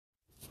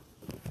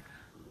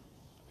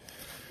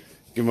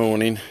Good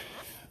morning.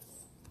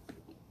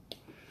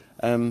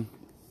 I'm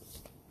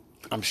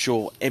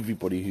sure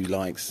everybody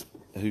who's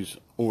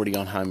already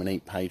on Home and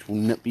Eat page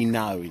will be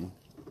knowing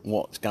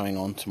what's going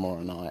on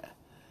tomorrow night,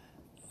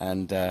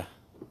 and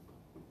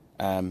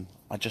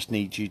I just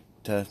need you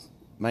to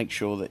make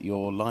sure that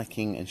you're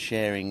liking and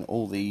sharing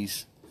all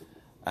these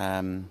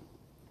live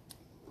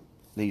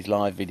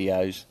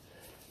videos,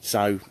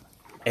 so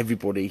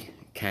everybody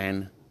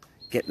can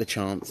get the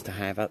chance to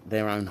have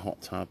their own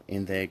hot tub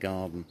in their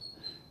garden.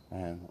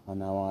 I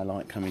know I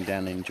like coming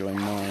down and enjoying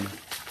mine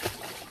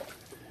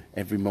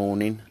every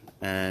morning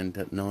and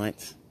at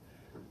night.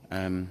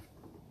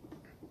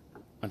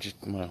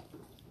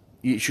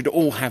 You should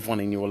all have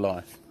one in your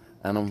life,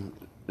 and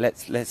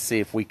let's see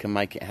if we can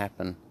make it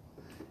happen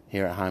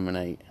here at Home and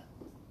Eat.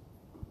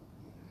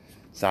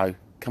 So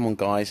come on,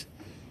 guys,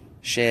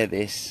 share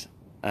this.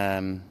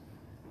 Share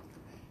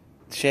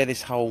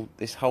this whole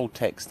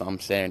text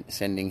I'm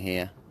sending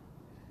here.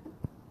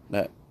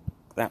 Look,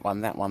 that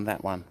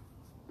one.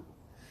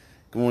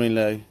 Good morning,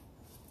 Lou.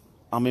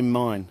 I'm in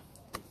mine.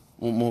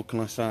 What more can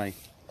I say?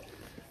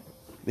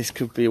 This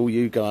could be all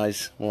you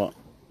guys. What?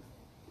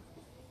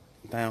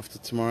 Day after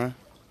tomorrow?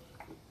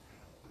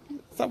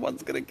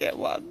 Someone's gonna get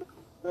one.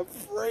 A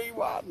free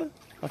one.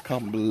 I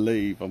can't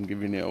believe I'm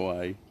giving it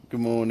away. Good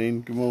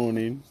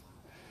morning.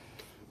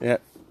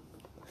 Yep.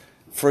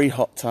 Free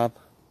hot tub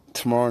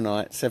tomorrow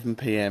night, 7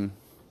 PM.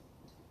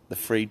 The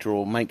free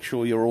draw. Make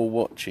sure you're all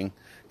watching,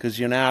 because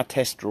you know our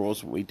test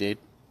draws we did.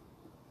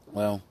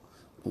 Well,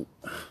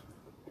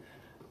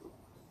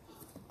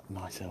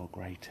 nice Earl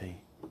Grey tea.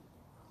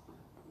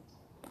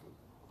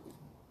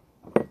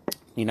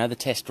 You know the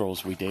test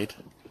draws we did.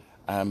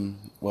 Out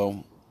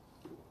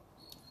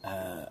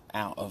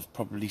of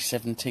probably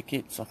 7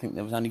 tickets, I think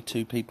there was only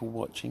 2 people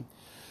watching.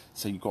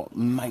 So you've got to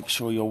make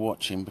sure you're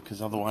watching,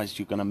 because otherwise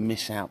you're going to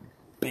miss out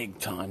big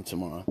time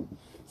tomorrow.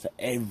 So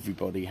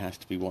everybody has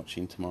to be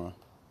watching tomorrow.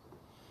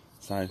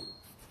 So,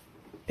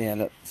 yeah,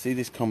 look, see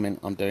this comment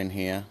I'm doing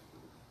here?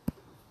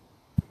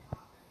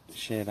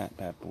 Share that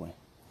bad boy.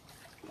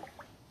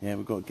 Yeah,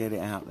 we've got to get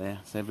it out there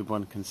so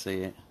everyone can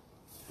see it.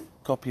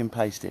 Copy and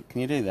paste it.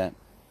 Can you do that?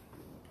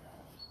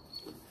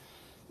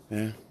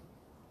 Yeah.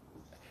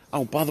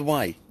 Oh, by the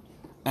way,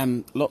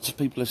 lots of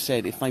people have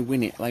said if they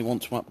win it, they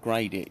want to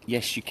upgrade it.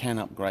 Yes, you can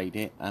upgrade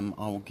it. I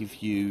will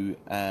give you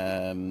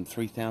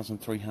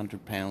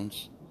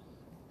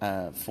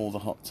 £3,300 for the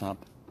hot tub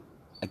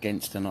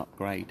against an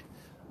upgrade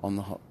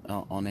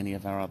on any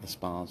of our other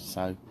spas.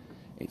 So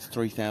it's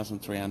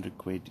 3,300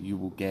 quid. You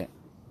will get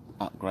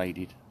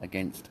upgraded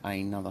against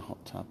another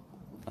hot tub.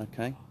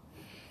 Okay,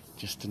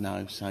 just to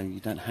know, so you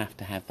don't have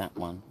to have that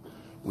one.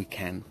 We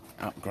can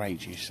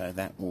upgrade you, so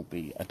that will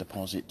be a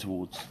deposit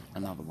towards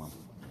another one.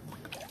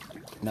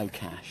 No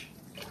cash.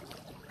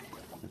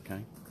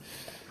 Okay,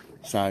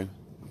 so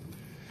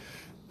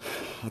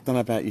I don't know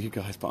about you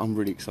guys, but I'm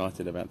really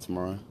excited about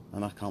tomorrow,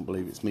 and I can't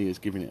believe it's me who's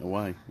giving it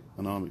away,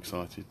 and I'm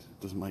excited.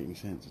 It doesn't make any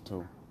sense at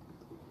all,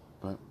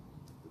 but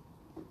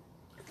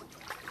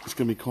it's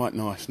going to be quite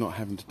nice not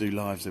having to do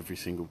lives every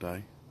single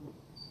day.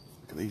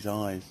 Look at these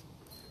eyes.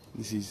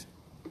 This is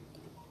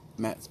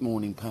Matt's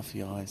morning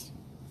puffy eyes.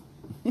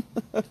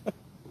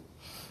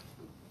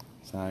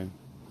 So,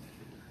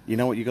 you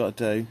know what you got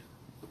to do.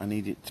 I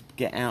need it to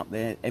get out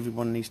there.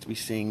 Everyone needs to be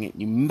seeing it.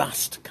 You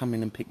must come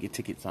in and pick your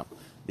tickets up.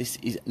 This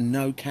is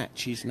no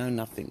catches, no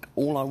nothing.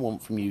 All I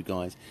want from you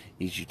guys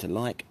is you to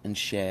like and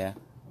share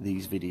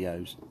these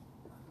videos.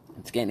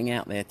 It's getting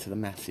out there to the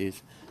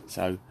masses,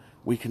 so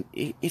we can.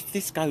 If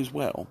this goes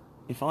well,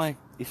 if I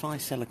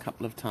sell a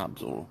couple of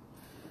tubs or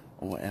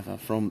whatever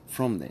from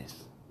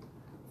this,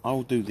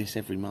 I'll do this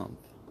every month.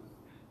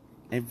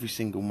 Every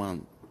single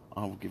month,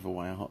 I will give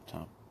away a hot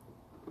tub.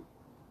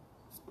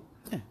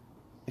 Yeah,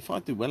 if I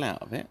do well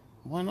out of it,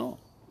 why not?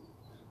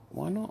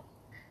 Why not?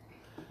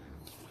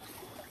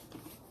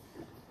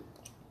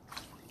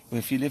 Well,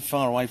 if you live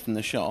far away from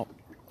the shop,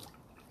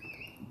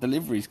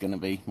 delivery's going to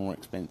be more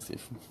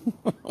expensive.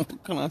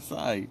 What can I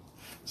say?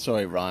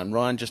 Sorry, Ryan.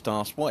 Ryan just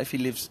asked, what if he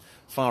lives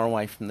far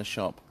away from the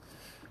shop?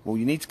 Well,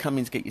 you need to come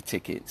in to get your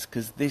tickets,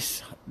 because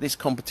this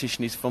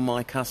competition is for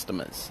my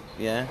customers,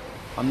 yeah?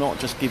 I'm not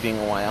just giving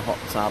away a hot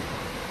tub,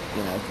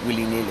 you know,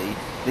 willy-nilly.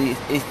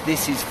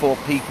 This is for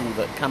people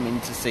that come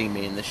in to see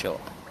me in the shop,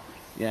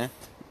 yeah?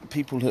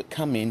 People that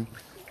come in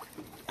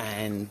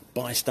and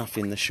buy stuff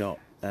in the shop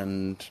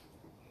and,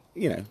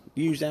 you know,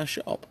 use our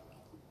shop.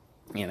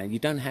 You know, you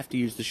don't have to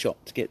use the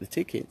shop to get the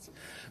tickets,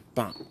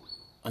 but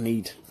I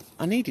need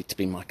it to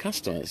be my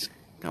customers.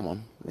 Come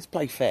on, let's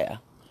play fair.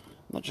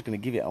 I'm not just going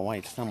to give it away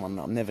to someone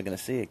that I'm never going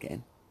to see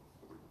again.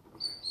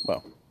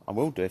 Well, I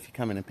will do if you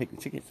come in and pick the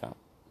tickets up.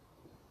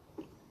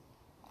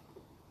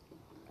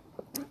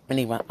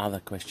 Any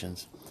other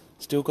questions?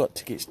 Still got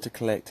tickets to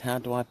collect. How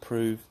do I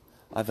prove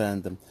I've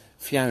earned them?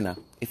 Fiona,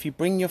 if you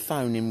bring your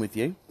phone in with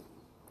you,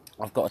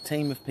 I've got a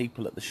team of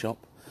people at the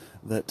shop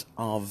that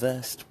are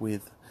versed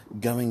with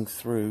going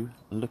through,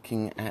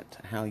 looking at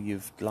how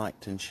you've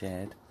liked and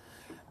shared,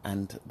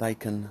 and they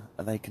can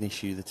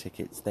issue the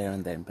tickets there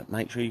and then. But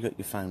make sure you got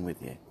your phone with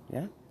you,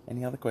 yeah?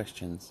 Any other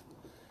questions?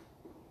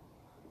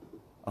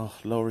 Oh,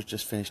 Laura's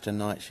just finished her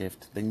night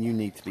shift. Then you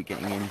need to be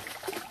getting in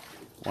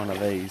one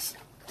of these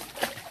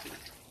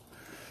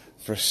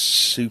for a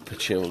super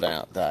chilled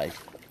out day.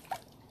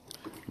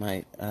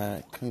 Mate,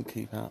 couldn't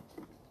keep up.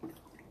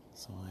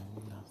 Sorry,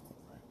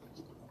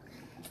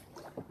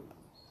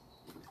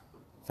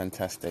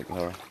 fantastic,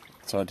 Laura.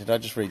 Sorry, did I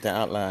just read that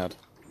out loud?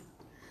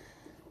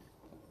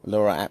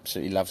 Laura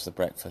absolutely loves the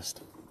breakfast.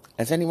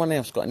 Has anyone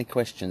else got any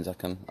questions I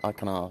can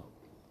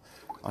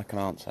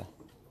answer?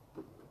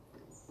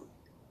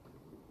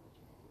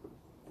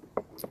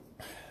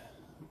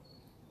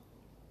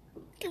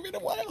 Giving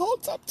away a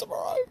hot tub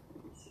tomorrow.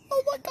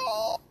 Oh my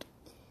god!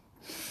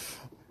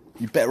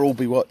 You better all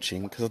be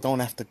watching, because I don't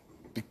have to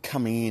be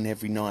coming in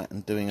every night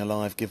and doing a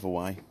live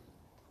giveaway.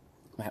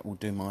 That will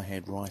do my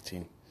head right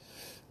in.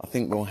 I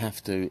think we'll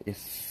have to,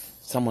 if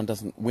someone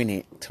doesn't win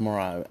it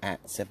tomorrow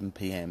at 7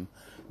 PM,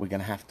 we're going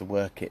to have to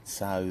work it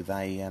so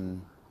they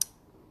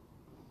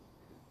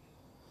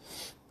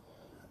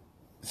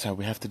so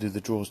we have to do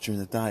the draws during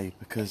the day,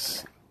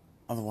 because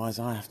otherwise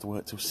I have to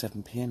work till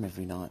 7 PM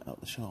every night at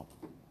the shop.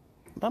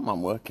 I don't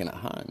mind working at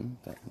home,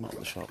 but not at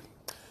the shop.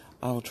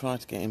 I will try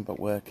to get in, but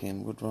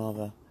working would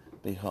rather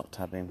be hot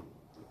tubbing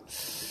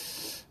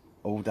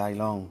all day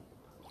long.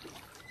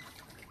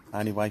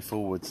 Only way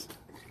forwards.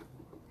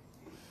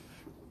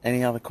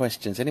 Any other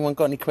questions? Anyone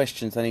got any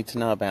questions they need to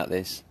know about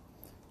this?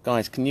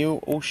 Guys, can you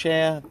all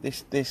share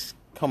this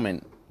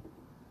comment?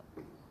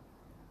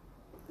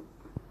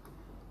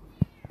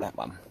 That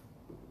one.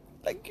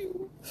 Thank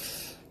you.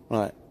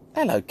 Right.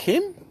 Hello,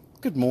 Kim.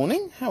 Good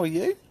morning. How are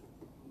you?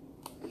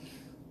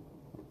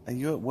 Are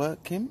you at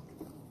work, Kim?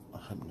 I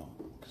hope not,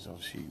 because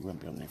obviously you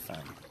won't be on your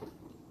phone.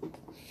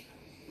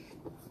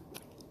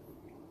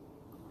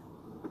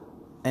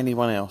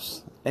 Anyone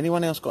else?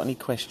 Anyone else got any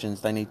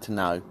questions they need to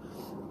know?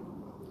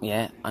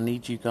 Yeah, I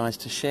need you guys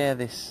to share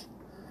this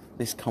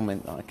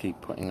comment that I keep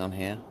putting on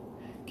here.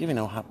 Giving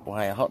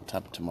away a hot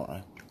tub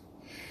tomorrow.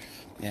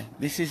 Yeah,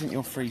 this isn't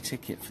your free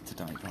ticket for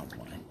today, by the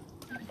way.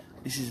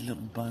 This is a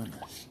little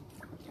bonus.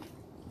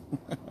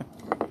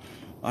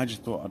 I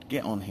just thought I'd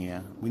get on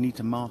here. We need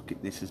to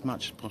market this as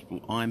much as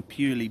possible. I'm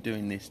purely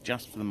doing this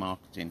just for the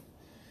marketing.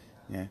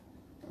 Yeah,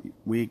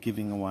 we're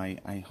giving away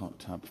a hot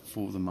tub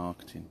for the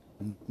marketing.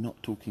 I'm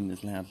not talking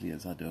as loudly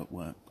as I do at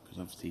work, because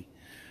obviously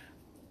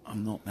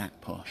I'm not that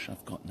posh.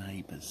 I've got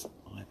neighbours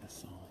either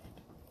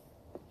side,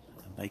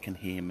 and they can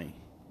hear me.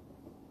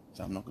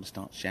 So I'm not going to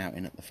start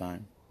shouting at the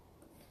phone.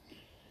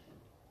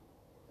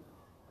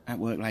 At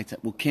work later.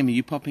 Well, Kim, are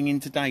you popping in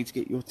today to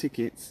get your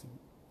tickets?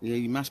 Yeah,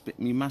 you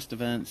must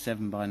have earned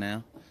 7 by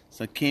now.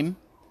 So Kim,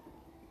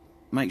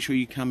 make sure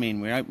you come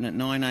in. We're open at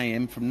 9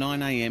 AM. From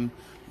 9 AM,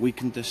 we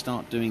can just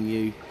start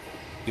doing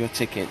your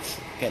tickets.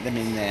 Get them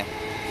in there.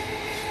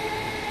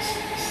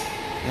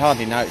 You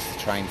hardly notice the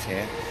trains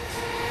here.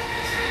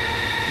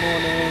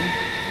 Morning.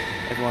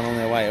 Everyone on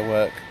their way to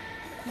work.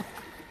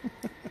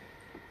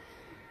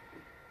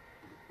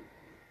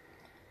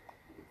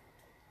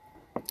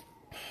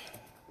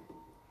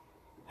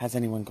 Has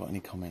anyone got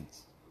any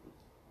comments?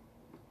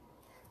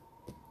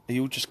 Are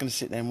you all just going to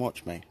sit there and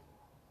watch me?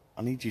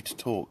 I need you to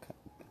talk.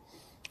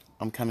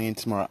 I'm coming in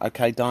tomorrow.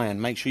 Okay,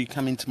 Diane, make sure you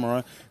come in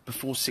tomorrow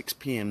before 6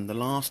 PM. The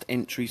last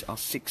entries are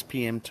 6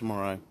 PM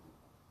tomorrow.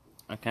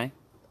 Okay?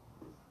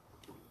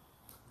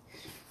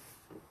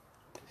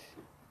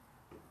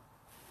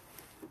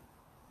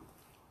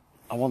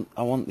 I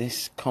want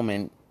this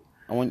comment.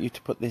 I want you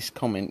to put this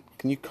comment.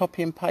 Can you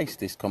copy and paste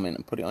this comment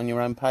and put it on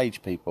your own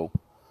page, people?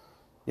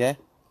 Yeah?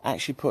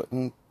 Actually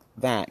putting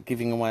that,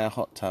 giving away a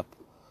hot tub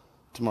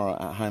tomorrow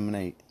at Home and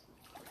Eat.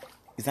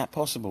 Is that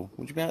possible?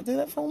 Would you be able to do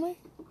that for me?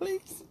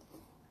 Please?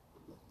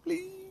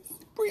 Please?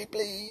 Pretty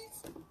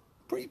please?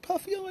 Pretty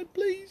puffy-eyed,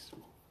 please?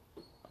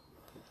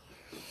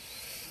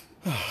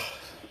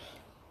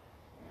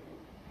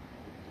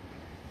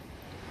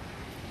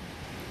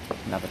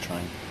 Another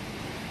train.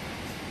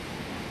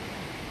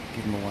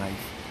 Give him a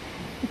wave.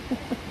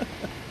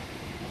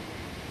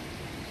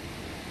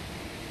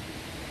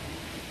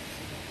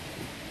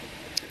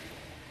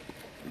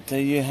 Do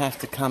you have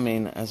to come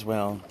in as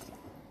well?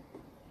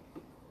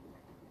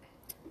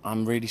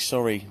 I'm really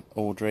sorry,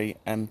 Audrey.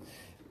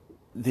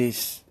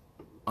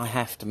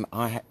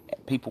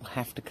 People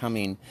have to come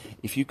in.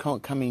 If you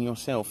can't come in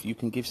yourself, you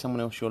can give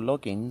someone else your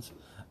logins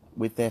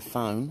with their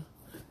phone,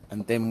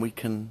 and then we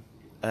can.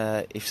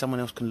 If someone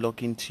else can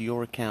log into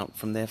your account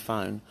from their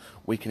phone,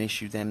 we can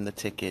issue them the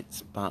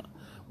tickets. But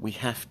we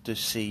have to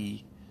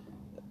see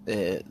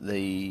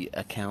the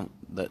account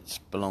that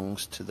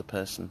belongs to the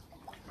person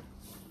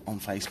on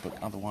Facebook.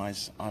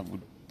 Otherwise, I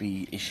would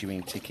be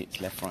issuing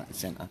tickets left, right, and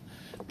centre.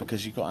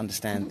 Because you've got to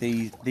understand,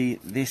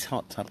 this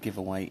hot tub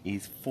giveaway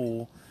is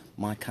for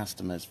my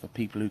customers, for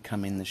people who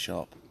come in the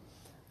shop.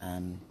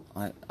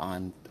 I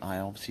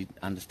obviously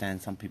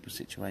understand some people's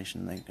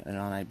situation; they're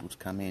unable to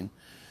come in.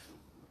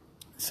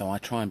 So I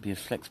try and be as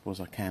flexible as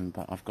I can,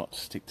 but I've got to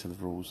stick to the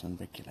rules and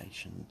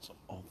regulations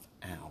of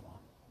our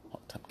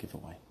hot tub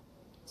giveaway.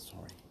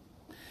 Sorry.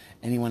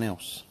 Anyone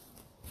else?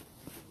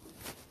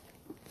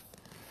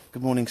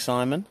 Good morning,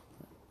 Simon.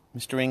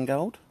 Mr.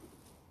 Ingold.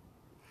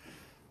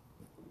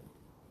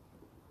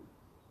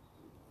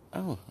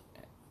 Oh,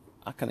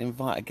 I can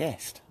invite a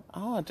guest.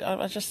 Oh,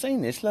 I just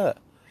seen this, look.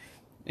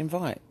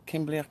 Invite.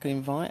 Kimberly, I can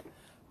invite.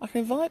 I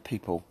can invite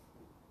people.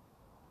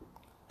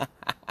 I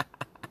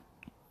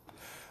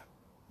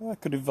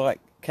could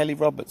invite Kelly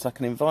Roberts. I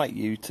can invite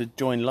you to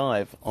join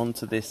live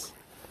onto this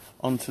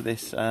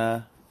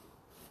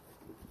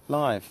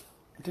live.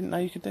 I didn't know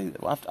you could do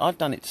that. I've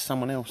done it to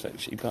someone else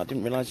actually, but I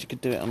didn't realise you could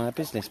do it on our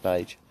business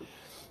page.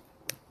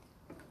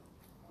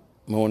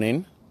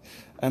 Morning.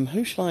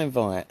 Who shall I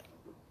invite?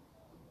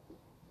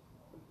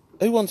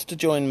 Who wants to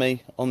join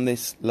me on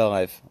this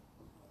live?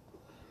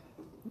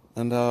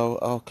 And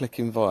I'll click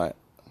invite.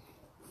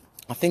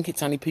 I think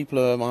it's only people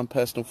who I'm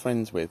personal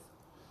friends with.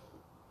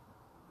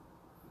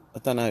 I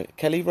don't know.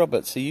 Kelly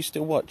Roberts, are you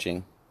still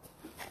watching?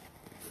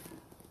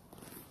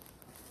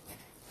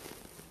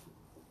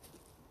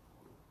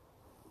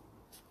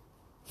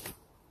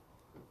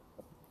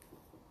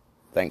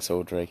 Thanks,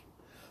 Audrey.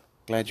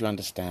 Glad you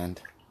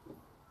understand.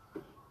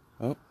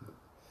 Oh,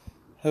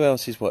 who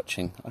else is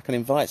watching? I can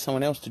invite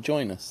someone else to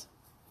join us.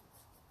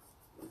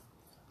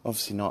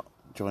 Obviously not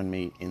join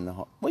me in the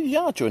hot... Well, you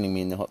are joining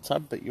me in the hot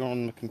tub, but you're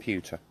on the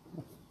computer.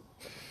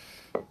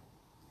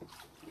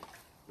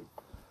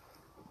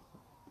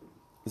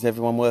 Is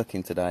everyone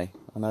working today?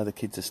 I know the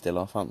kids are still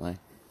off, aren't they?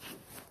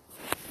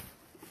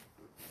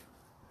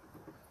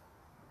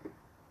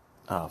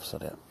 Oh, I've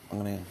said it. I'm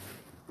going to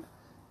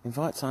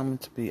invite Simon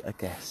to be a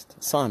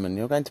guest. Simon,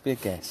 you're going to be a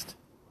guest.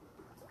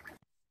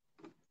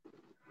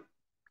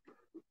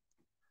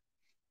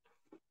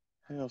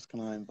 Who else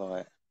can I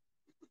invite?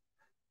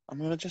 I'm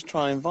going to just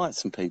try and invite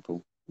some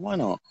people. Why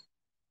not?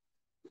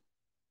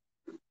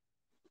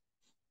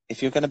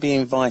 If you're going to be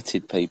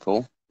invited,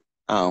 people...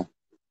 Oh.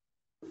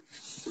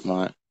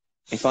 Right.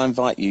 If I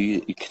invite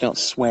you, you cannot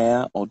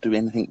swear or do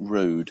anything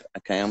rude.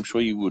 Okay, I'm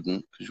sure you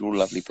wouldn't, because you're all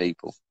lovely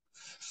people.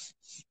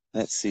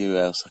 Let's see who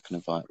else I can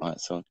invite. Right,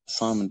 so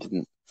Simon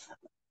didn't...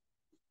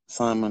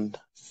 Simon...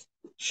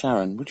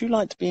 Sharon, would you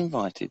like to be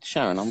invited?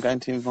 Sharon, I'm going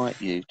to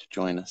invite you to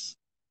join us.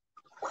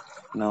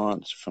 No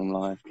answer from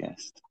live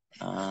guest.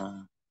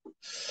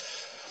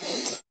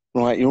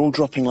 Right, you're all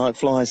dropping like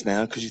flies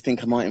now because you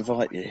think I might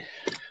invite you.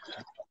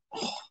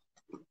 Oh,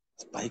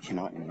 it's baking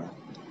right in there.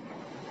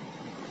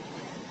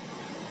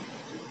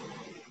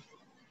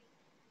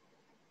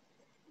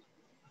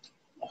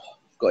 Oh,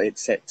 I've got it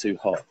set too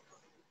hot.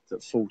 It's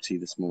at 40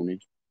 this morning.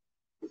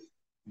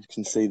 You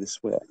can see the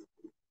sweat.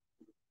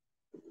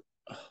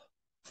 Oh,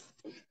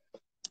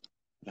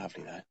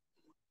 lovely though.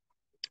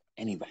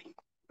 Anyway,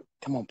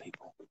 come on,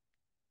 people.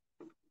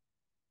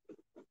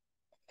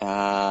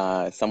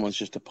 Someone's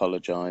just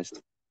apologised.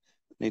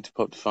 Need to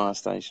put the fire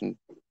station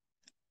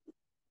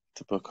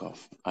to book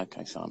off.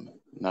 Okay, Simon,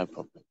 no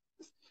problem.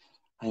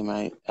 Hey,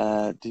 mate,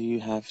 do you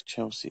have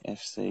Chelsea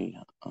FC?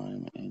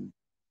 I'm in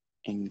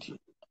India.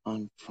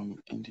 I'm from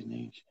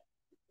Indonesia.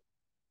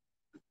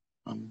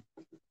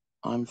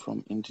 I'm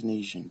from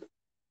Indonesian.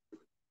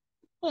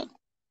 What?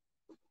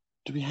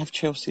 Do we have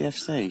Chelsea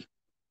FC?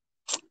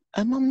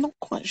 I'm not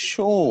quite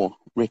sure,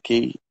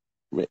 Rifki.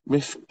 What's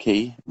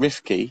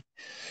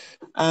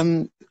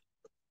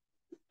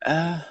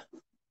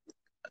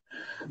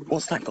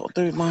that got to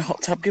do with my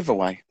hot tub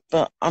giveaway?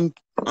 But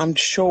I'm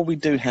sure we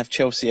do have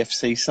Chelsea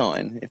FC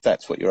sign, if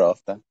that's what you're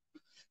after.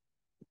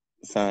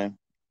 So,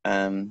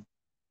 and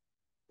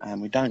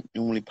we don't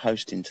normally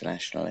post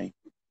internationally,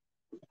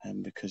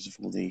 because of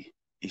all the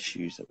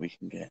issues that we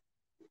can get.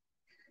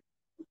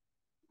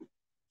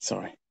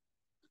 Sorry,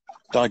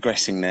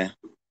 digressing there.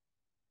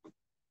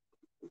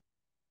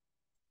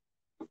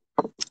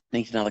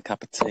 Need another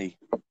cup of tea.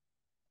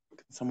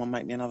 Can someone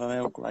make me another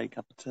Earl Grey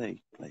cup of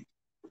tea, please?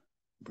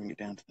 Bring it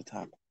down to the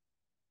tub.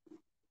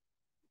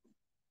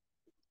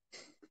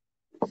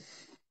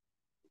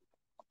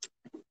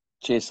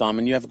 Cheers,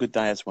 Simon. You have a good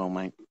day as well,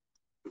 mate.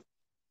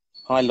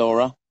 Hi,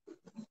 Laura.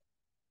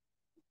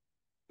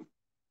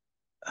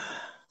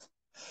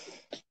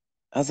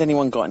 Has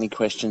anyone got any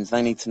questions?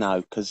 They need to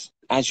know, because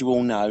as you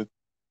all know,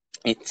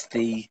 it's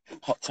the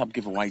hot tub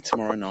giveaway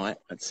tomorrow night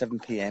at 7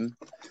 p.m.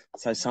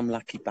 So some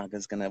lucky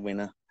bugger's going to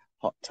win a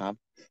hot tub,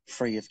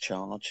 free of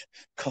charge,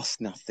 cost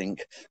nothing,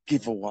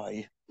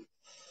 giveaway.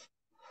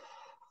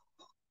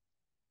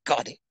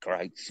 God, it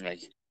grates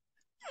me.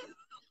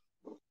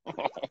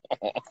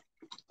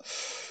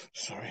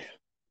 Sorry.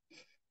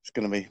 It's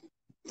going to be...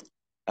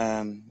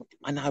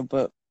 I know,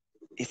 but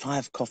if I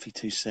have coffee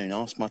too soon,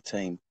 ask my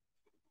team.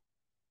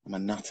 I'm a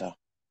nutter.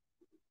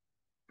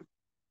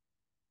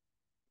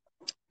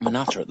 I'm a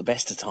nutter at the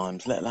best of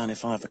times, let alone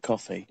if I have a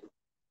coffee.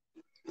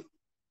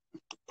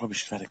 Probably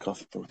should have had a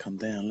coffee before I come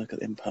down. Look at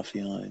them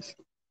puffy eyes.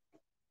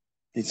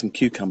 Need some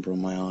cucumber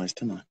on my eyes,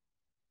 don't I?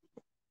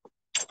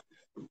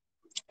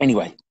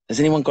 Anyway, has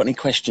anyone got any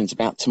questions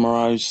about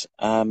tomorrow's...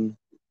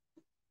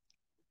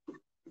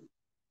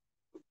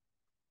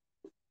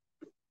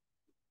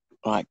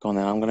 Right, go on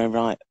then. I'm going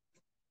to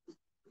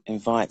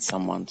invite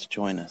someone to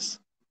join us.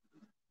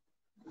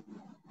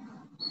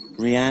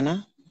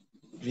 Rihanna?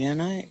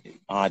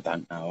 I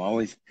don't know.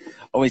 I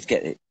always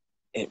get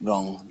it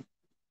wrong.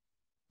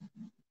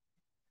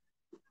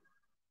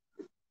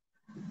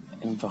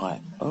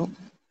 Invite.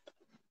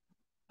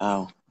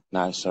 Oh,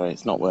 no, sorry,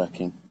 it's not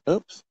working.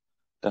 Oops.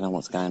 Don't know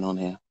what's going on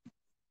here.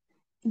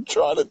 I'm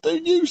trying to do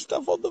new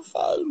stuff on the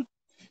phone.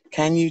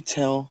 Can you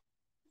tell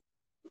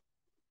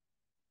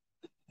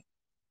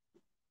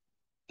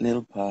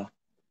Nilpa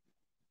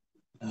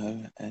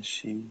no, as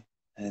she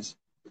has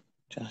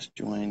just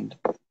joined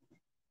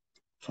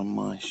from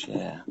my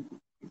share?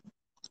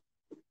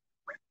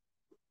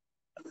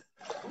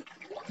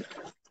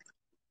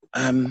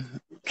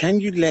 Can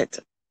you let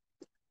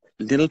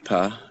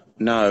Nilpa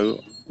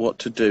know what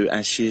to do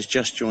as she has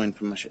just joined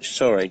from my share?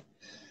 Sorry.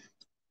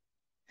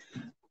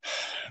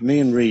 Me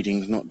and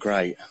reading's not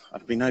great.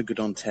 I'd be no good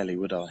on telly,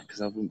 would I?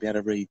 Because I wouldn't be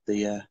able to read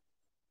the,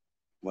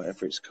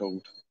 whatever it's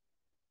called,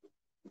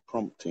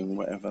 prompting,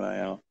 whatever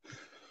they are.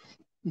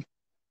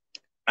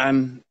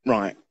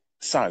 Right.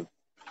 So,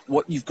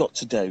 what you've got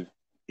to do,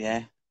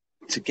 yeah,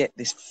 to get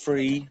this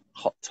free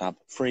hot tub,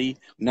 free,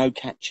 no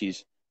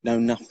catches, no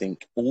nothing.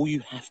 All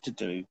you have to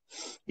do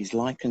is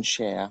like and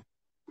share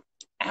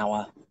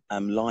our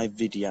live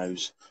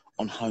videos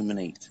on Home and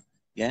Eat,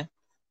 yeah.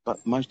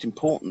 But most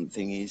important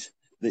thing is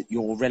that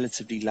you're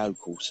relatively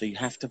local, so you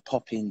have to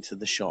pop into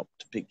the shop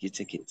to pick your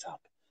tickets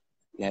up.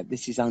 Yeah,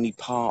 this is only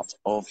part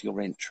of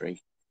your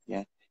entry.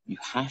 Yeah, you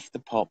have to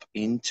pop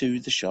into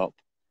the shop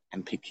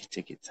and pick your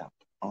tickets up.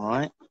 All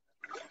right.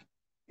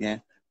 Yeah,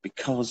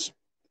 because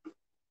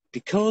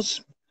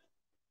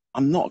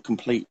I'm not a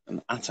complete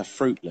and utter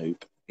Fruit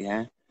Loop.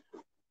 Yeah,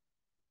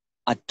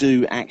 I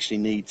do actually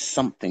need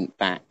something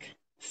back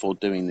for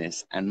doing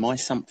this, and my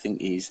something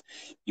is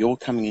you're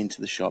coming into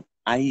the shop.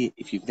 A,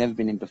 if you've never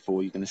been in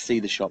before, you're going to see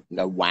the shop and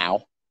go,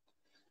 wow.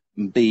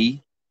 And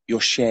B, you're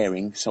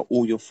sharing, so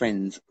all your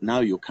friends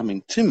know you're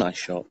coming to my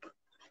shop,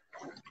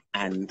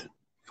 and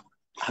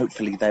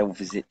hopefully they'll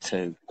visit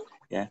too.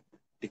 Yeah,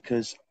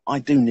 because I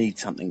do need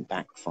something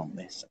back from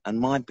this, and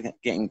my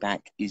getting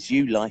back is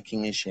you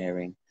liking and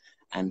sharing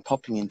and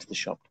popping into the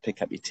shop to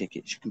pick up your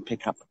tickets. You can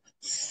pick up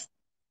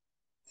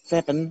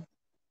seven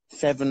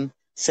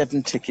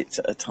tickets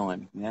at a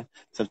time. Yeah,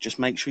 so just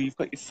make sure you've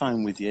got your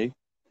phone with you.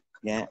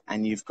 Yeah,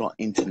 and you've got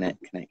internet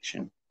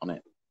connection on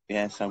it.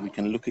 Yeah, so we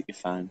can look at your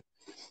phone,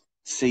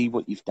 see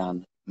what you've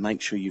done, make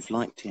sure you've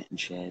liked it and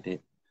shared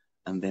it,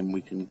 and then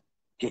we can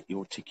get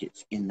your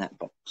tickets in that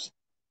box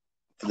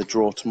for the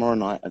draw tomorrow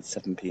night at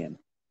 7 p.m.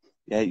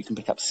 Yeah, you can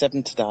pick up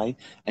 7 today,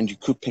 and you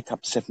could pick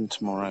up 7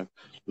 tomorrow,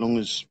 long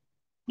as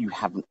you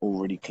haven't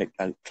already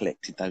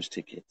collected those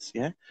tickets.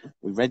 Yeah,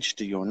 we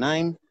register your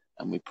name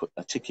and we put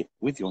a ticket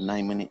with your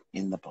name in it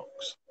in the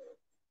box.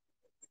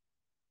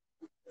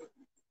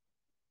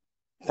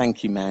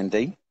 Thank you,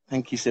 Mandy.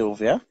 Thank you,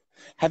 Sylvia.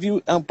 Have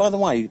you, by the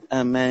way,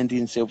 Mandy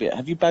and Sylvia,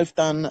 have you both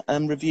done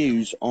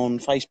reviews on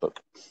Facebook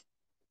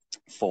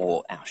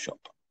for our shop?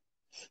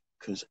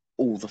 Because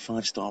all the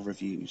 5-star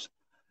reviews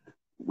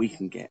we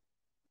can get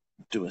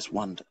do us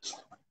wonders.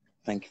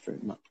 Thank you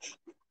very much.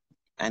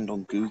 And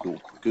on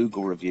Google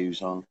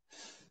reviews are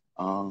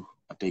a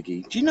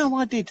biggie. Do you know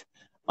I did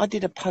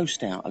a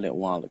post out a little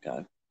while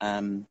ago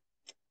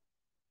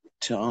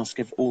to ask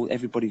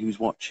everybody who's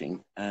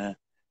watching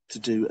to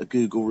do a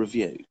Google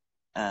review.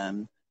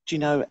 Do you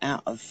know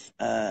out of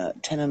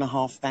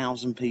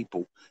 10,500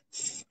 people,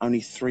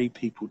 only 3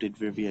 people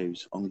did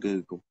reviews on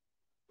Google?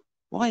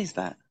 Why is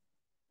that?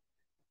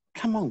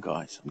 Come on,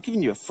 guys. I'm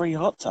giving you a free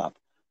hot tub.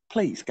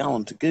 Please go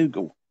on to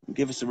Google and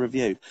give us a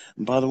review.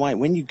 And by the way,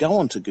 when you go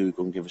on to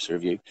Google and give us a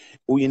review,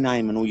 all your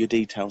name and all your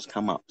details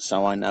come up,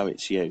 so I know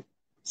it's you.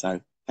 So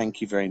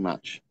thank you very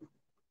much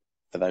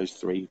for those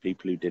 3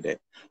 people who did it.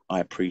 I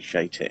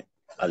appreciate it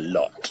a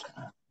lot.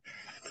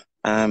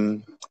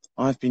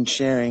 I've been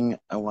sharing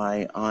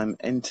away. I'm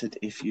entered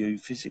if you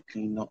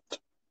physically not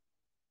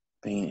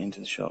been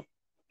into the shop.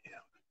 Yeah.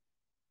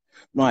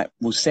 Right,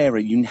 well,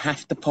 Sarah, you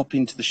have to pop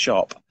into the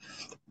shop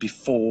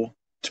before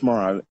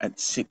tomorrow at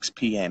 6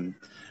 p.m.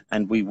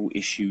 and we will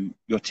issue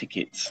your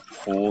tickets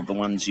for the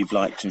ones you've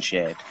liked and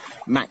shared.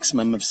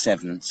 Maximum of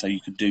 7, so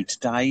you could do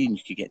today and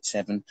you could get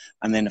 7,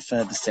 and then a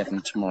further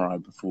 7 tomorrow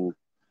before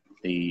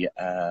the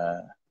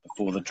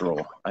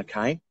draw.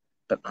 Okay,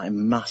 but I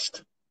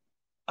must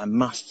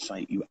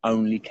say you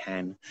only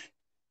can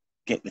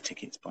get the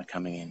tickets by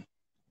coming in.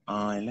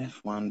 I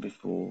left one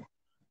before.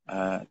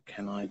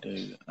 Can I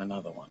do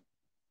another one?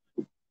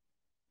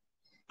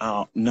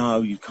 Oh,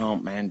 no, you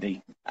can't,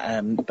 Mandy.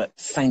 But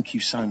thank you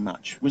so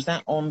much. Was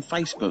that on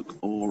Facebook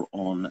or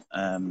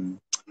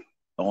on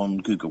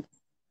Google?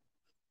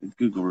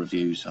 Google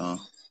reviews are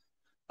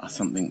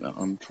something that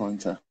I'm trying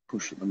to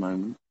push at the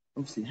moment.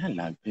 Obviously,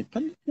 hello,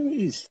 Pippa. There it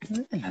is.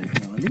 Hello,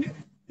 darling.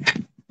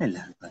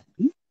 Hello,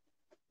 baby.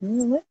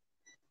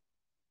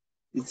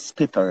 It's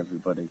Pippa,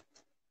 everybody.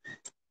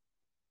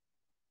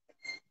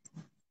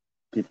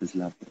 Pippa's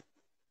lovely.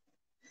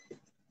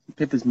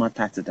 Pippa's my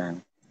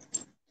Patterdam.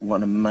 What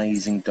an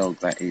amazing dog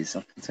that is,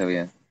 I can tell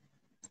you.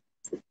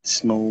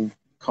 Small,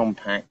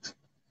 compact,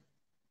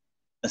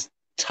 as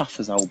tough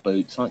as old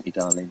boots, aren't you,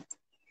 darling?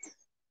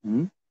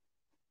 Hmm?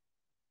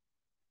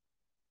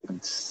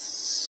 And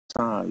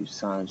so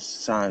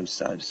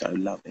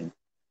loving.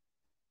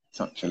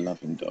 Such a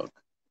loving dog.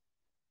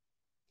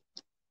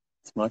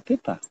 It's my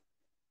Pippa.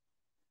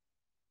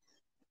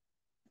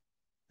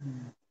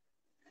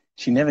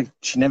 She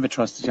never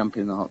tries to jump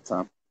in the hot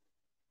tub.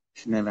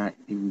 She's never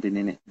even been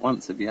in it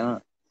once. Have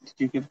you?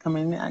 Did you ever come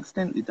in it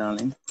accidentally,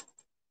 darling?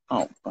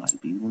 Oh,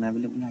 baby, you want to have a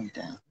little lay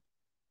down?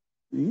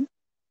 Hmm?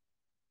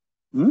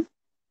 Hmm?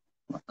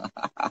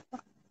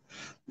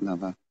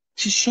 Love her.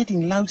 She's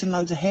shedding loads and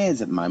loads of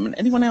hairs at the moment.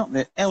 Anyone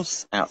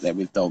else out there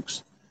with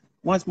dogs?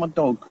 Why is my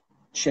dog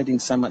shedding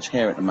so much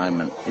hair at the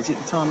moment? Is it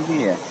the time of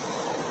year?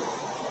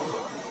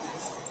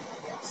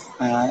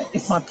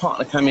 If my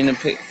partner came in and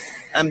picked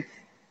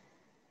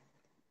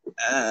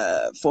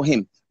for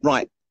him,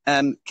 right?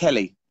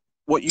 Kelly,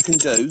 what you can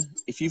do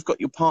if you've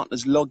got your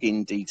partner's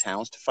login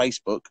details to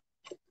Facebook,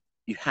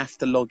 you have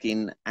to log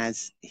in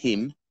as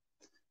him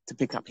to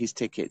pick up his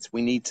tickets.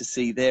 We need to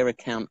see their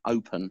account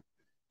open,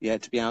 yeah,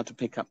 to be able to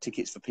pick up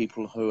tickets for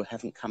people who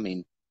haven't come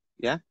in.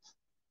 Yeah,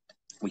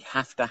 we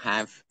have to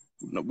have.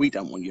 No, we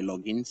don't want your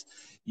logins.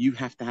 You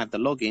have to have the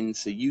login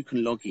so you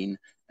can log in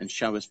and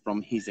show us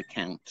from his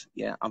account.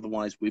 Yeah,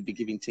 otherwise we'd be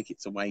giving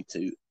tickets away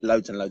to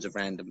loads and loads of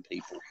random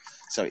people.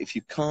 So if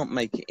you can't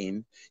make it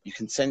in, you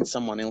can send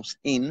someone else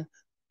in,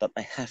 but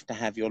they have to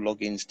have your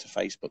logins to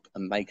Facebook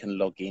and they can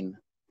log in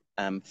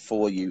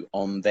for you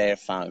on their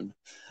phone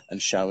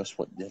and show us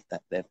what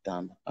they've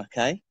done.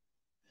 Okay,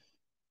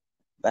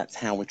 that's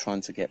how we're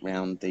trying to get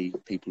round the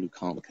people who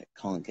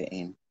can't get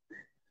in.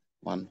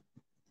 One,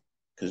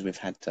 because we've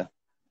had to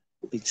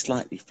be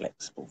slightly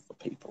flexible for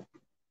people.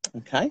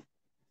 Okay,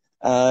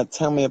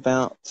 tell me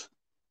about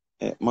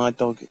it. My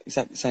dog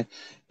exactly the same.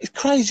 It's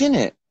crazy, isn't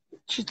it?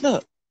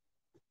 Look,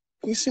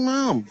 you see my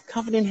arm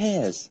covered in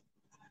hairs.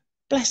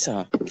 Bless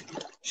her.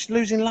 She's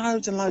losing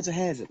loads and loads of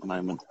hairs at the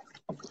moment.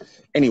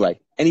 Anyway,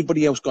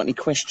 anybody else got any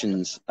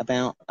questions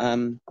about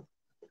oh,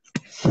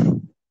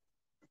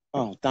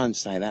 don't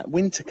say that.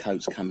 Winter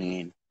coat's coming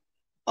in.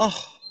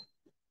 Oh,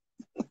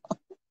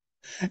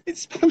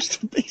 it's supposed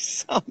to be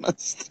summer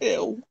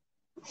still.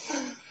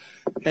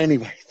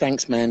 Anyway,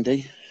 thanks,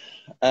 Mandy.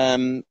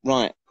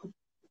 Right.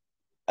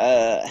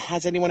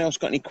 Has anyone else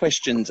got any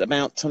questions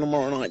about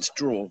tomorrow night's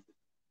draw?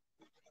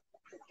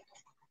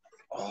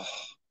 Oh.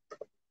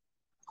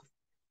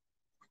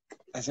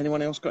 Has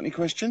anyone else got any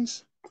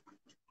questions?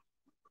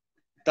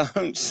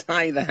 Don't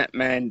say that,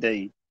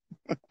 Mandy.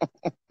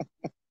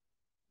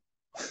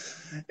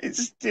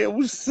 It's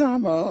still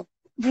summer.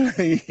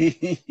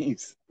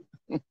 Please.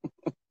 It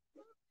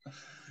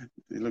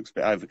looks a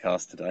bit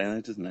overcast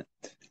today, doesn't it?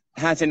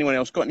 Has anyone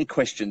else got any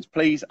questions?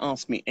 Please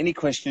ask me any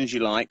questions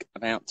you like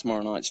about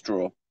tomorrow night's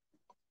draw.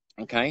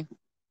 Okay?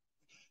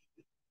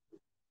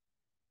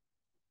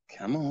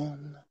 Come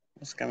on.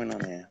 What's going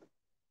on here?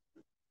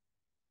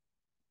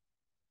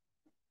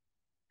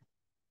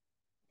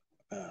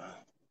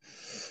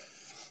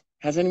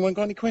 Has anyone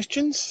got any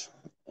questions?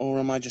 Or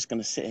am I just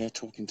going to sit here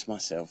talking to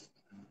myself?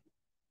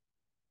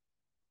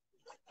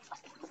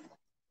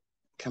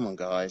 Come on,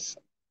 guys.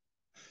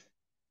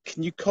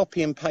 Can you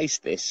copy and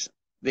paste this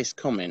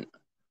comment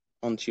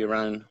onto your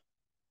own?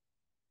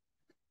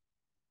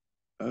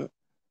 Oh.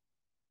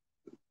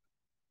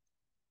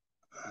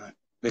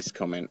 This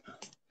comment.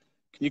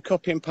 Can you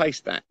copy and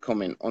paste that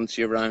comment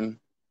onto your own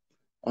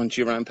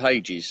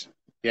pages?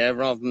 Yeah,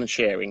 rather than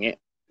sharing it.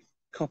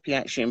 Copy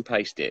actually and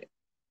paste it.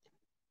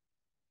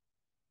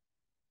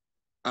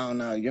 Oh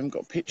no, you haven't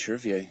got a picture,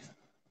 have you?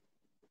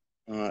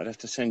 All right, I'd have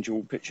to send you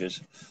all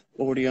pictures.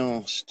 Already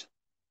asked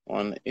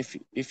one.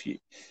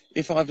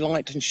 If I've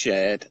liked and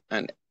shared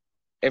and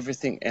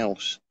everything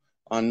else,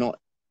 I'm not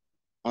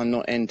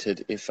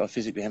entered if I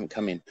physically haven't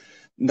come in.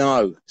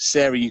 No,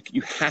 Sarah,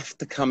 you have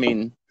to come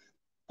in.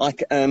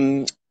 Like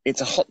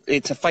it's a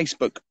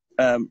Facebook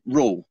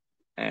rule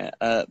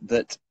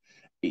that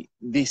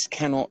this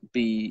cannot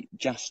be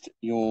just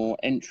your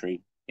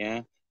entry.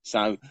 Yeah.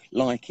 So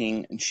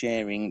liking and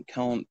sharing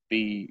can't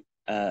be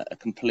a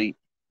complete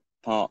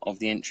part of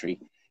the entry.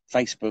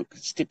 Facebook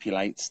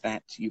stipulates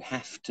that you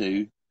have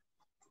to,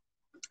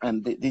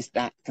 and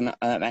that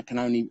can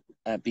only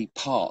be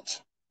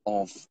part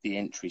of the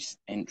entry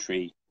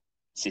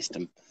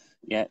system.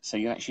 Yeah, so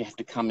you actually have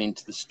to come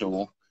into the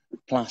store.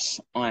 Plus,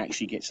 I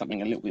actually get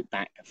something a little bit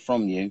back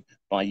from you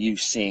by you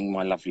seeing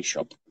my lovely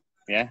shop.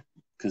 Yeah,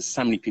 because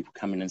so many people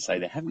come in and say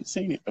they haven't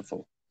seen it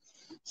before.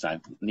 So I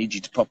need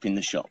you to pop in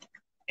the shop.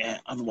 Yeah,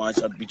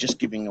 otherwise I'd be just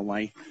giving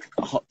away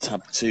a hot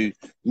tub to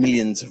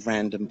millions of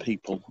random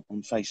people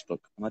on Facebook.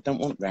 And I don't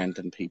want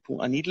random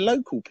people. I need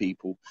local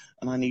people.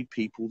 And I need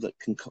people that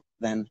can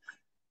then,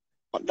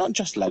 not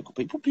just local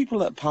people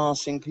that are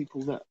passing,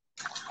 people that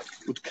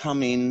would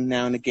come in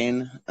now and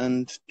again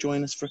and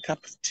join us for a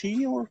cup of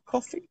tea or a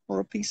coffee or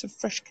a piece of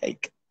fresh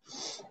cake.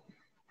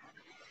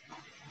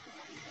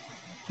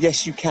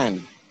 Yes, you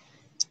can,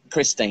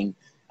 Christine.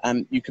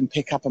 You can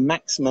pick up a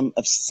maximum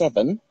of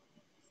seven.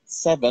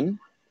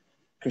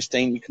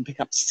 Christine, you can pick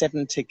up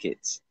 7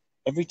 tickets.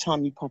 Every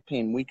time you pop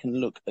in, we can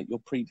look at your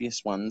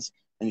previous ones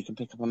and you can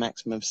pick up a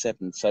maximum of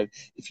 7. So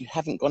if you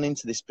haven't gone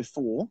into this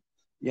before,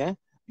 yeah,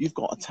 you've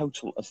got a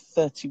total of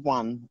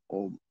 31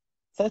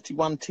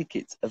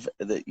 tickets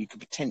that you could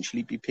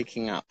potentially be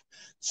picking up.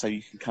 So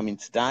you can come in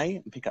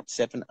today and pick up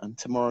 7, and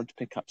tomorrow to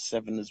pick up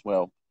 7 as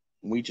well.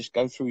 And we just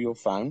go through your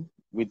phone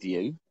with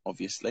you,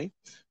 obviously,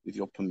 with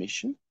your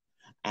permission,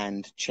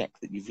 and check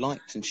that you've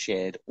liked and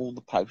shared all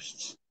the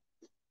posts.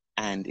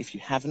 And if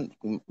you haven't,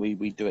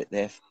 we do it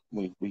there.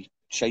 We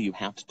show you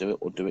how to do it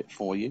or do it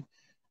for you.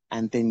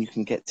 And then you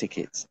can get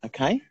tickets,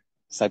 okay?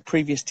 So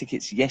previous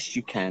tickets, yes,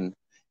 you can.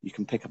 You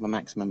can pick up a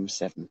maximum of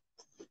 7.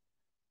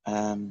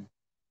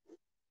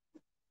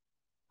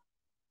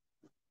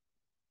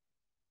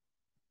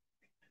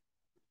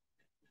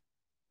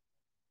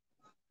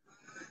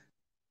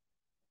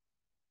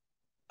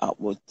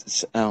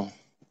 Upwards. Oh,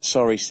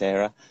 sorry,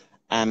 Sarah.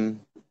 Oh,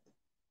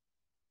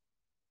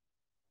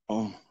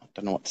 I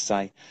don't know what to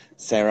say,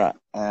 Sarah.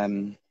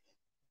 I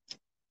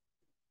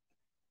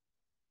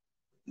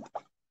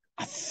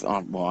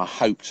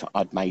hoped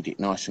I'd made it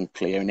nice and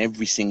clear. In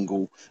every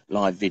single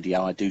live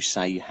video, I do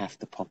say you have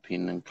to pop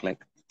in and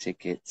collect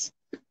tickets.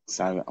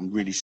 So I'm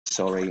really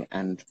sorry,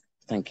 and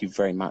thank you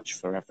very much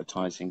for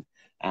advertising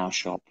our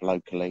shop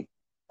locally.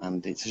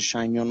 And it's a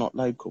shame you're not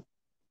local.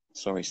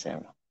 Sorry,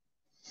 Sarah.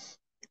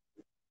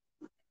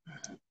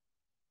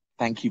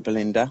 Thank you,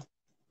 Belinda.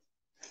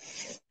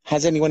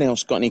 Has anyone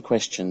else got any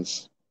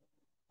questions?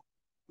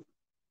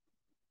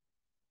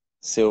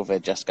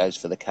 Sylvia just goes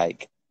for the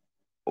cake.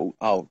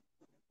 Oh,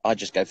 I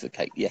just go for the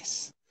cake.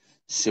 Yes,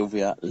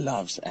 Sylvia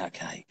loves our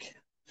cake.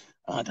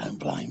 I don't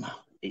blame her.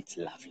 It's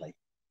lovely.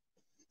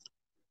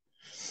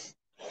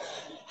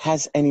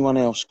 Has anyone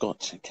else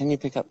got... Can you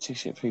pick up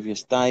ticket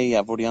previous day?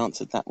 I've already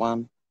answered that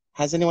one.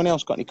 Has anyone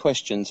else got any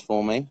questions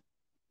for me?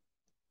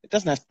 It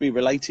doesn't have to be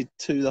related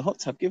to the hot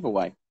tub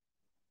giveaway.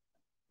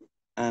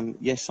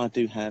 Yes, I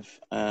do have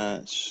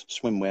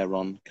swimwear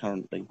on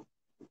currently.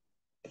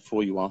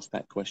 Before you ask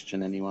that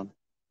question, anyone?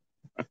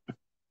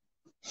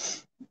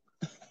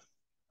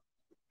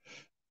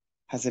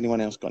 Has anyone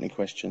else got any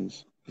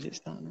questions? Is it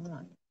starting to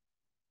rain?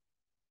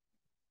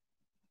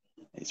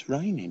 It's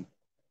raining.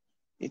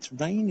 It's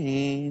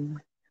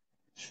raining.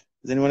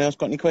 Has anyone else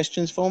got any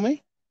questions for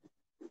me?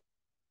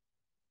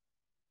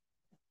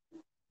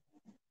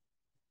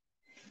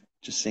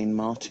 Just seen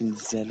Martin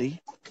Zelli.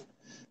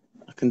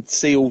 I can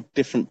see all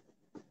different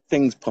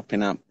things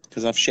popping up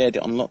because I've shared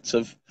it on lots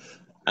of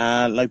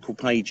local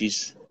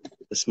pages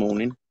this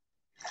morning.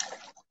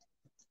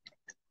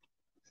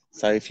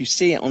 So if you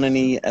see it on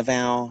any of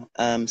our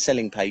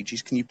selling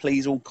pages, can you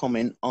please all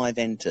comment, I've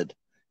entered?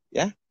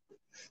 Yeah?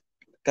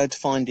 Go to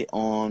find it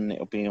on,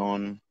 it'll be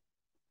on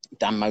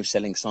Danmo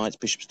selling sites,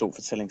 Bishop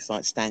Stortford selling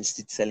sites,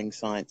 Stansted selling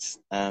sites,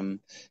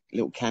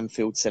 Little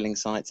Canfield selling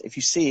sites. If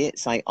you see it,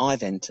 say,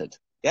 I've entered.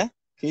 Yeah?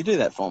 Can you do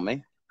that for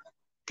me?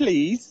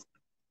 Please?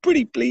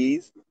 Pretty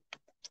please?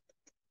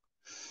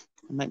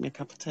 And make me a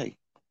cup of tea.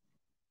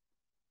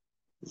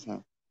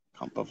 So,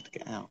 can't bother to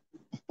get out.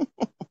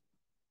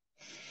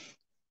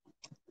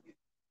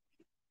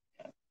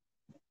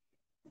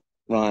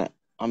 Right,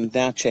 I'm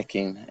now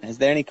checking. Is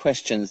there any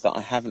questions that I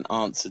haven't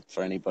answered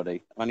for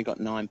anybody? I've only got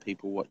 9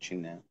 people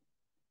watching now.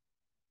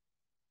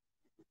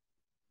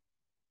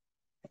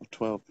 Or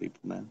 12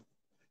 people now.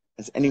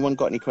 Has anyone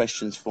got any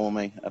questions for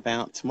me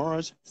about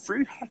tomorrow's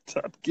free hot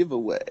tub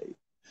giveaway?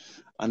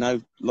 I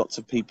know lots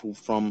of people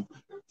from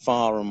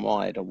far and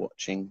wide are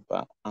watching,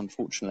 but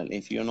unfortunately,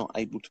 if you're not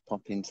able to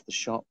pop into the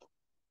shop,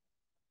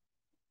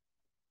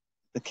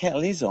 the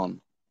kettle is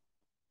on.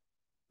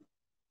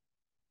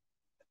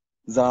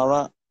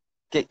 Zara,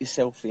 get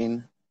yourself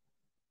in.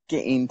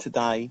 Get in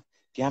today.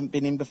 If you haven't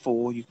been in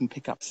before, you can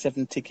pick up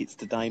 7 tickets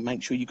today.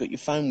 Make sure you've got your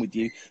phone with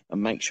you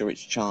and make sure it's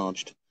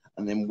charged.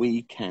 And then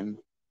we can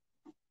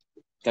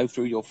go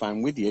through your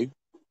phone with you,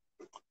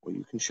 or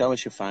you can show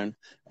us your phone,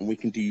 and we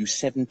can do you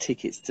 7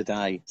 tickets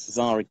today. So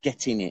Zara,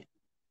 get in it.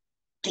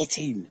 Get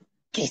in.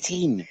 Get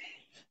in.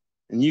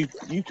 And you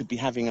could be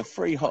having a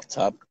free hot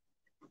tub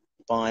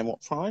by,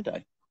 what,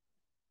 Friday?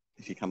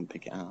 If you come and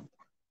pick it up.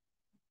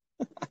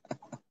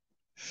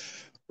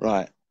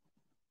 Right.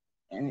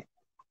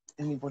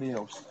 Anybody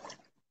else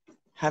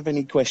have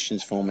any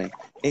questions for me?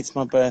 It's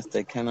my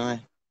birthday. Can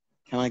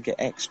I get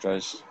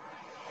extras?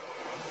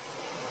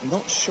 I'm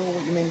not sure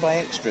what you mean by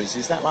extras.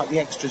 Is that like the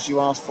extras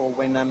you ask for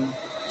when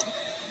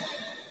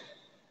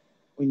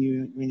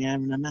you're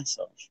having a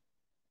massage?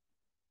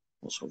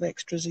 What sort of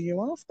extras are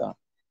you after?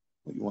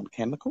 What, you want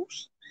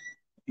chemicals?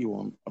 You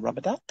want a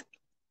rubber duck?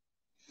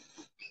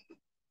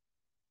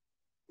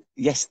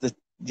 Yes, the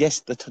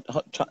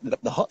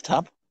hot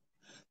tub.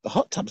 The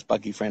hot tub's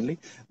buggy friendly.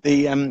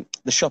 The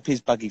shop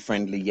is buggy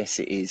friendly. Yes,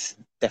 it is,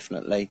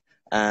 definitely.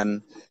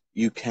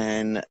 You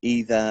can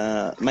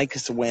either make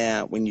us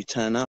aware when you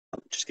turn up,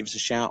 just give us a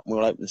shout, and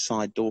we'll open the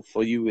side door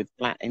for you with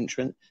flat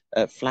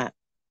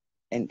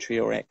entry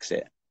or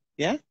exit.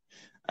 Yeah.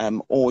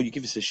 Or you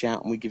give us a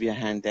shout and we give you a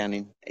hand down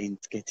in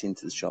to get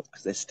into the shop,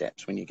 because there's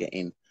steps when you get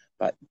in.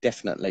 But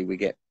definitely we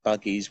get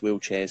buggies,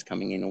 wheelchairs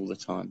coming in all the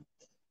time.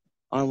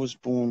 I was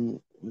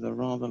born with a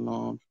rather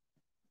large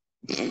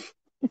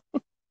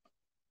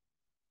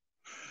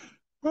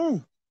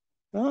Oh,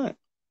 right.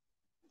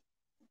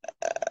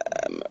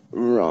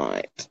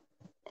 Right.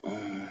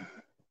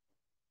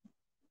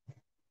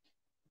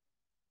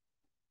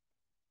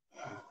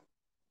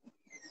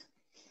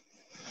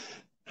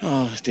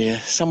 Oh dear,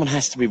 someone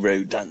has to be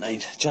rude, don't they?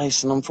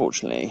 Jason,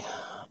 unfortunately,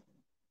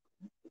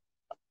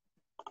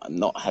 I'm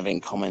not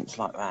having comments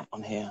like that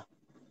on here.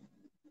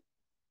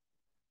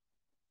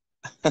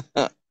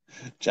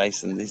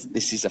 Jason,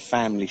 this is a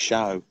family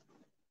show.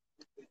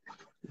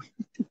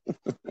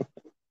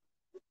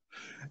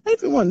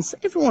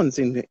 Everyone's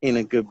in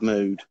a good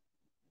mood.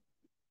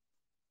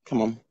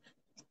 Come on.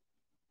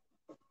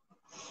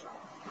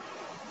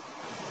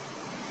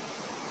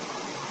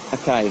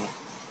 Okay.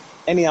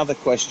 Any other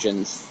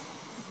questions?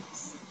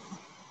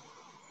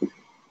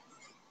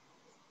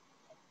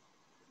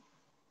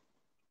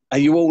 Are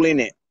you all in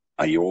it?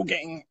 Are you all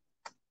going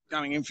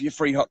in for your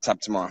free hot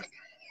tub tomorrow?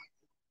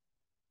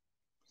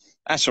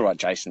 That's all right,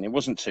 Jason. It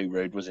wasn't too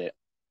rude, was it?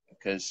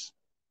 Because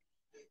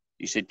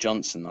you said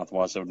Johnson,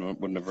 otherwise I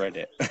wouldn't have read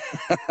it.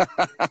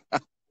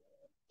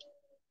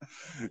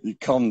 You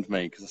conned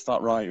me because I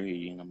start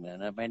writing. I'm going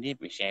to read it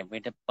with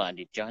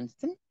everybody.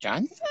 Johnson?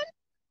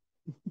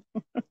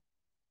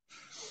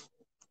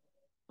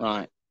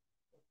 Right.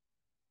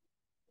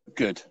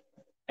 Good.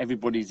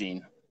 Everybody's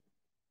in.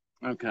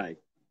 Okay.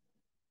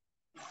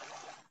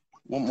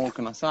 What more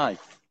can I say?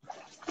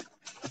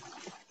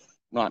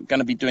 Right, I'm going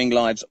to be doing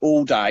lives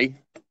all day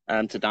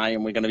today,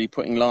 and we're going to be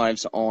putting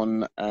lives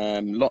on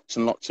lots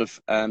and lots of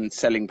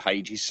selling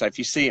pages. So if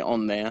you see it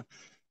on there,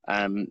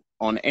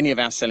 on any of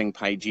our selling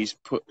pages,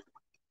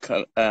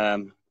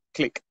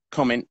 click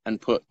comment and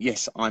put,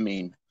 yes, I'm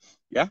in.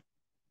 Yeah?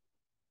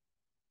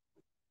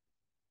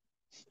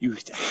 You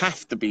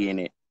have to be in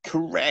it.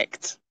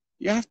 Correct.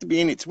 You have to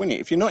be in it to win it.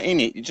 If you're not in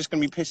it, you're just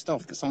going to be pissed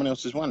off because someone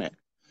else has won it.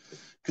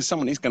 Because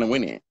someone is going to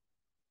win it.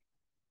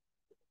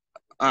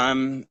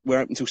 We're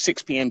open until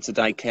 6 p.m.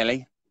 today,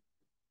 Kelly.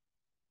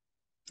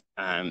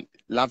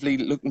 Lovely.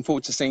 Looking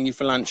forward to seeing you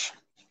for lunch,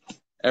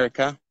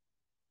 Erica.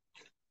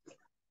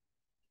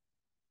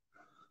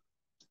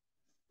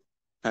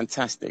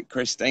 Fantastic.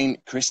 Christine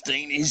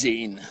is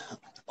in.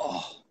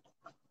 Oh,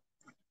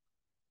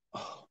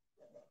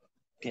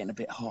 getting a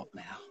bit hot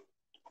now.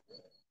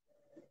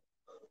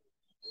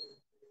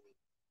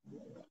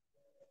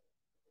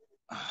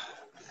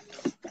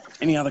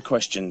 Any other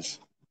questions?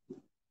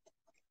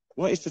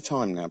 What is the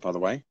time now, by the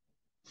way?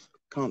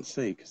 Can't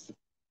see because the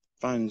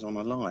phone's on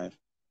a live.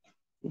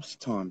 What's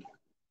the time?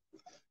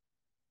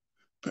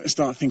 Better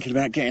start thinking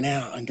about getting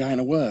out and going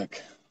to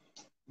work.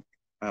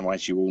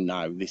 Otherwise, you all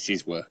know this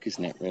is work,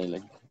 isn't it,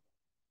 really?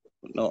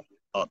 Not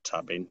hot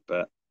tubbing,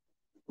 but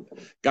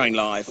going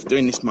live,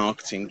 doing this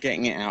marketing,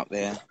 getting it out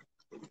there.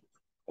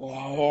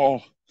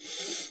 Oh.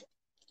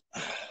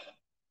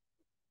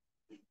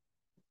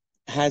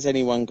 Has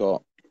anyone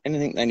got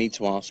anything they need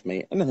to ask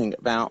me? Anything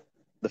about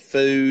the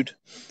food,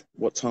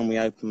 what time we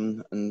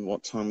open and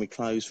what time we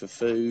close for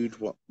food?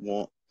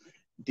 What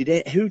did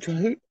it? Who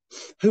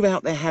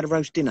out there had a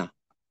roast dinner?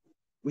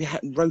 We had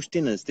roast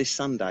dinners this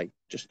Sunday,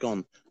 just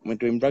gone. And we're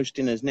doing roast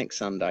dinners next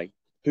Sunday.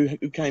 Who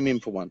came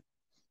in for one?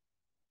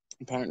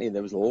 Apparently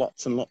there was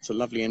lots and lots of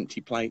lovely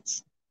empty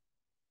plates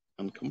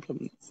and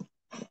compliments.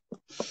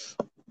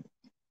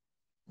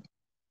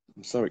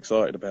 I'm so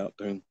excited about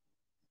doing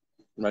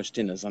roast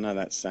dinners. I know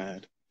that's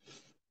sad.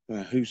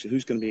 Who's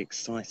going to be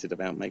excited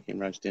about making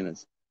roast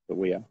dinners? But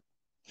we are.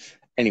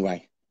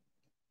 Anyway,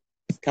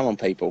 come on,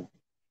 people.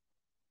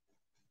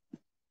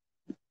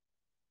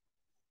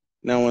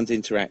 No one's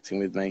interacting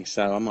with me,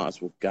 so I might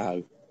as well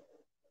go.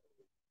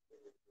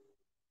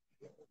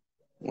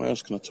 What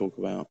else can I talk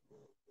about?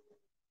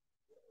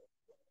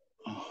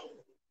 Oh.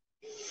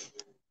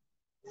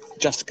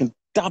 Just to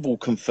double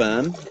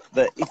confirm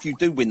that if you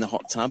do win the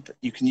hot tub,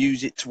 you can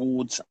use it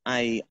towards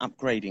a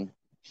upgrading.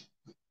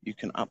 You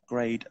can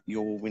upgrade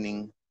your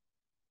winning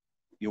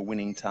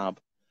tub.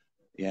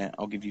 Yeah,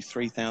 I'll give you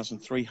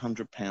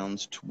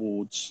 £3,300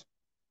 towards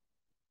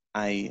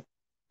a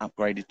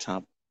upgraded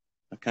tub.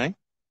 Okay.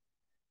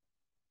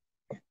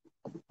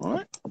 All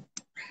right.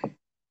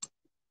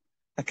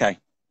 Okay.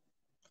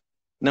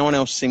 No one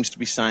else seems to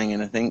be saying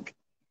anything,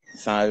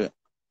 so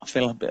I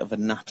feel a bit of a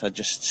nutter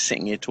just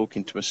sitting here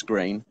talking to a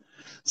screen.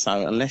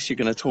 So unless you're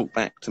going to talk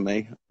back to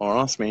me or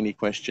ask me any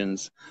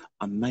questions,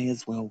 I may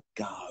as well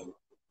go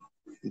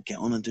and get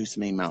on and do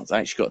some emails. I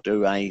actually got to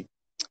do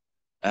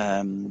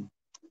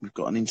we've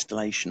got an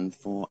installation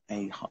for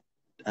a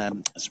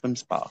swim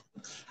spa,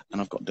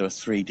 and I've got to do a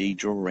 3D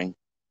drawing.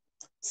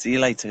 See you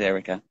later,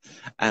 Erica.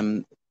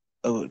 Got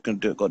to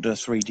do a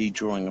 3D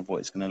drawing of what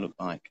it's going to look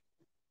like.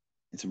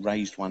 It's a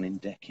raised one in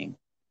decking.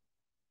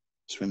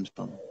 Swim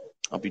spa.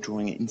 I'll be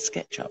drawing it in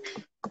SketchUp.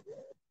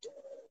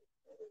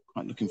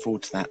 Quite looking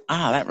forward to that.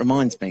 That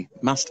reminds me.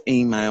 Must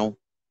email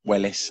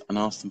Wellis and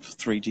ask them for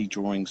 3D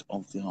drawings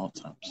of the hot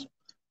tubs.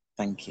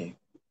 Thank you.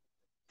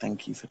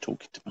 Thank you for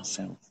talking to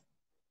myself.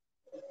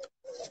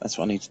 That's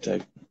what I need to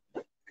do.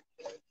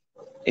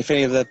 If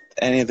any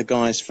of the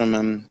guys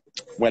from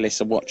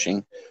Wellis are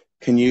watching,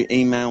 Can you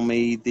email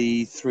me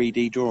the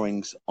 3D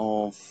drawings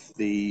of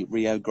the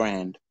Rio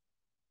Grande,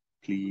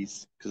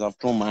 please? Because I've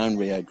drawn my own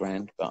Rio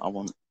Grande, but I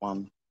want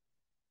one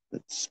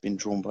that's been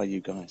drawn by you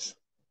guys.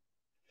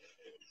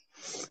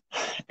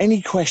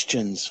 Any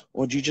questions,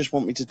 or do you just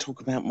want me to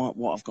talk about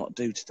what I've got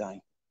to do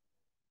today?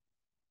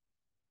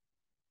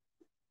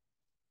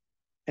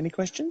 Any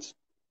questions?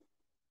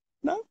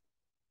 No?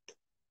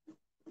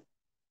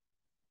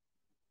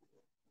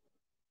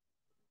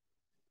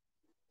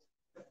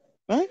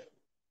 No?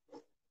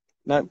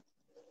 No?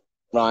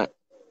 Right.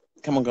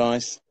 Come on,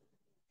 guys.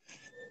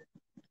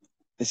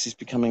 This is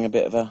becoming a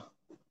bit of a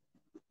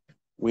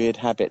weird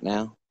habit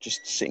now,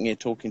 just sitting here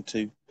talking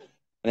to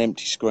an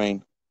empty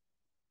screen.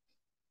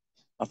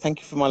 I thank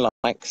you for my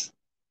likes.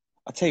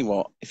 I tell you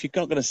what, if you're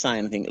not going to say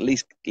anything, at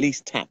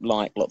least tap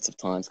like lots of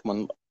times. Come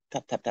on,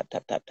 tap tap tap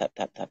tap tap tap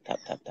tap tap tap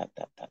tap tap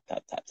tap tap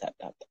tap tap tap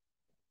tap.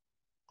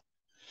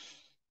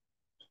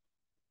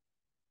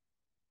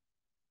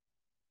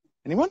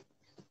 Anyone?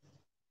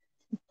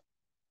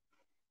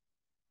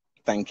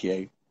 Thank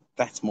you.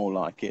 That's more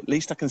like it. At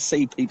least I can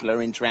see people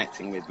are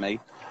interacting with me,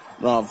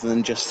 rather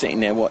than just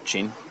sitting there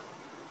watching.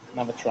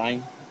 Another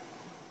train.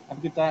 Have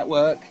a good day at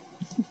work.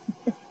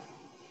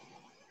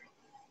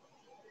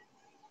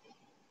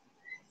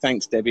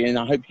 Thanks, Debbie, and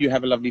I hope you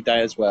have a lovely day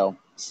as well.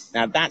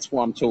 Now, that's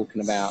what I'm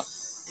talking about.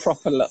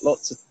 Proper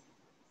lots of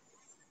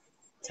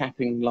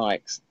tapping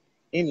likes.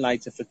 In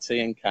later for tea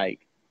and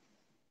cake.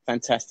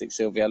 Fantastic,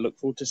 Sylvia. I look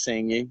forward to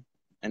seeing you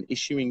and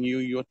issuing you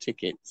your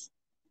tickets.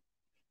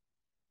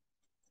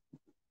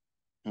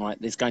 All right,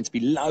 there's going to be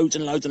loads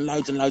and loads and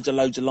loads and loads and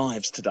loads of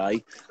lives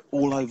today,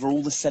 all over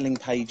all the selling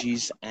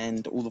pages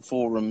and all the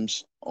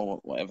forums, or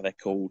whatever they're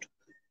called,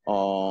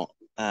 are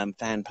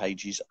fan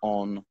pages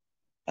on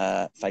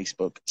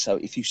Facebook. So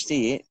if you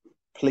see it,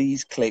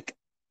 please click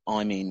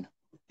I'm in.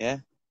 Yeah?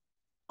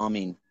 I'm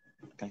in.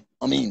 Okay?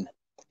 I'm in.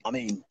 I'm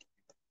in.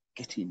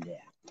 Get in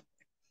there.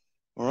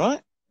 All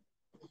right?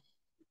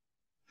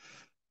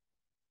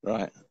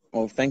 Right.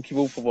 Well, thank you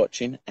all for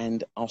watching,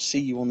 and I'll see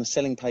you on the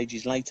selling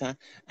pages later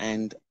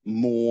and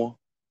more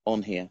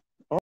on here.